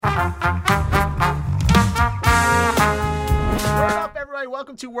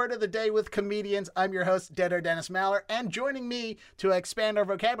welcome to Word of the Day with Comedians. I'm your host, Deader Dennis Maller, and joining me to expand our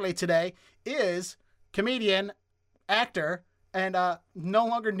vocabulary today is comedian, actor, and no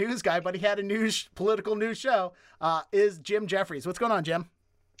longer news guy, but he had a political news show, is Jim Jefferies. What's going on, Jim?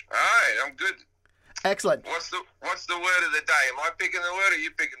 Hi, I'm good. Excellent. What's the word of the day? Am I picking the word or are you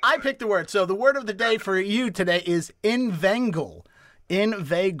picking the word? I picked the word. So the word of the day for you today is inveigle.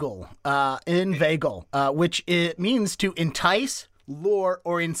 Inveigle, which it means to entice, lure,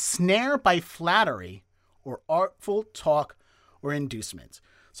 or ensnare by flattery or artful talk or inducement.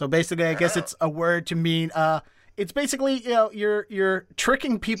 So basically, I guess it's a word to mean, it's basically, you're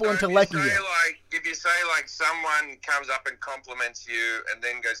tricking people into liking you. If you say someone comes up and compliments you and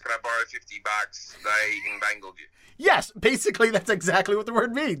then goes, "Can I borrow $50?" They inveigled you. Yes, basically that's exactly what the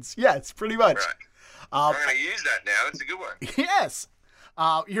word means. Yes, pretty much. Right. I'm going to use that now. That's a good one. Yes.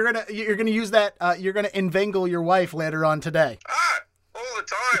 You're gonna use that. You're gonna inveigle your wife later on today. All the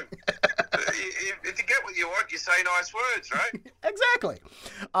time. If you get what you want, you say nice words, right? Exactly.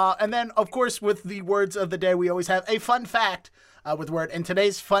 And then, of course, with the words of the day, we always have a fun fact with the word. And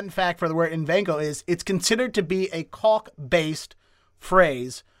today's fun fact for the word inveigle is it's considered to be a caulk-based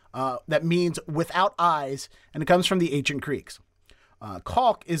phrase that means without eyes, and it comes from the ancient Greeks.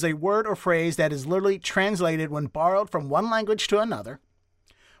 Caulk is a word or phrase that is literally translated when borrowed from one language to another.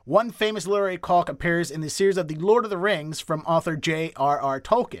 One famous literary caulk appears in the series of The Lord of the Rings from author J.R.R.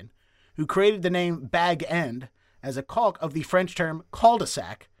 Tolkien, who created the name Bag End as a caulk of the French term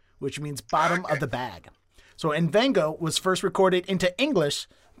cul-de-sac, which means bottom of the bag. So inveigle was first recorded into English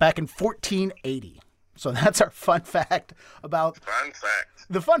back in 1480. So that's our fun fact about... Fun fact.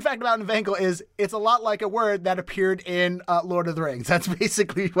 The fun fact about inveigle is it's a lot like a word that appeared in Lord of the Rings. That's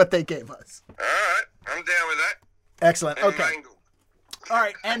basically what they gave us. All right. I'm down with that. Excellent. Okay. Inveigle. All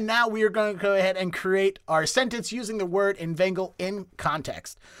right, and now we are going to go ahead and create our sentence using the word inveigle in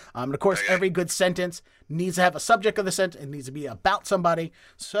context. And of course, every good sentence needs to have a subject of the sentence. It needs to be about somebody.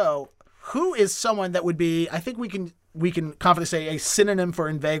 So who is someone that would be, I think we can confidently say a synonym for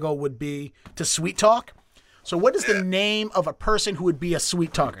inveigle would be to sweet talk. So what is the name of a person who would be a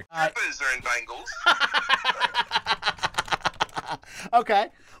sweet talker? Strippers are inveigles. Okay.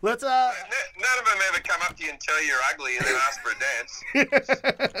 Let's None of them ever come up to you and tell you you're ugly and then ask for a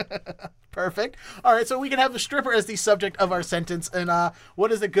dance. Perfect. All right, so we can have the stripper as the subject of our sentence. And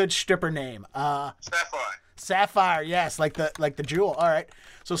what is a good stripper name? Sapphire. Sapphire, yes, like the jewel. All right.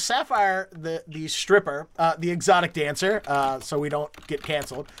 So Sapphire, the stripper, the exotic dancer, so we don't get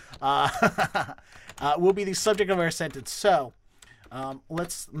canceled, will be the subject of our sentence. So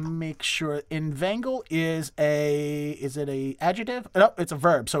let's make sure inveigle is it a adjective? No, it's a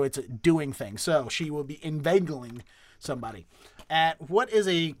verb. So it's a doing thing. So she will be inveigling somebody. And what is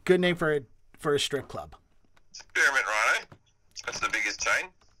a good name for a strip club? Spearmint Rhino. That's the biggest chain.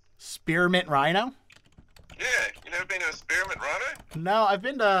 Spearmint Rhino? Yeah. You never been to a Spearmint Rhino? No, I've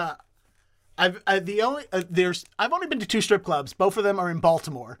been to, I've only been to two strip clubs. Both of them are in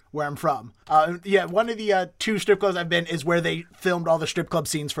Baltimore, where I'm from. One of the two strip clubs I've been is where they filmed all the strip club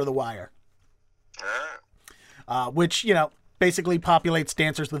scenes for The Wire. Which, basically populates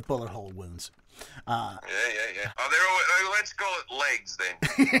dancers with bullet hole wounds. Yeah. Oh, they're all, let's call it legs then.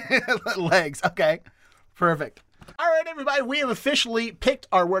 Legs, okay. Perfect. All right, everybody, we have officially picked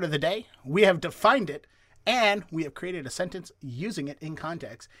our word of the day. We have defined it. And we have created a sentence using it in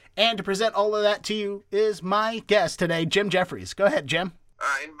context. And to present all of that to you is my guest today, Jim Jefferies. Go ahead, Jim.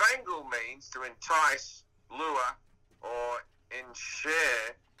 Inveigle means to entice, lure, or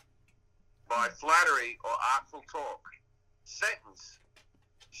ensnare by flattery or artful talk. Sentence.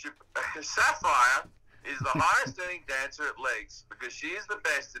 Sapphire is the highest earning dancer at legs because she is the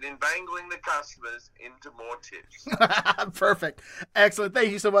best at inveigling the customers into more tips. Perfect. Excellent.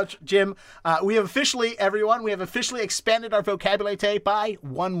 Thank you so much, Jim. We have officially expanded our vocabulary today by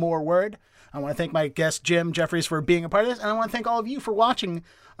one more word. I want to thank my guest, Jim Jefferies, for being a part of this. And I want to thank all of you for watching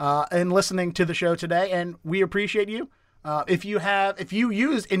and listening to the show today. And we appreciate you. If you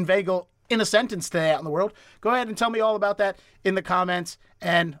use inveigle in a sentence today out in the world, go ahead and tell me all about that in the comments.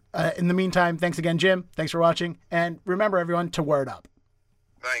 And in the meantime, thanks again, Jim. Thanks for watching. And remember, everyone, to word up.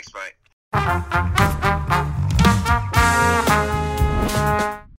 Thanks, mate.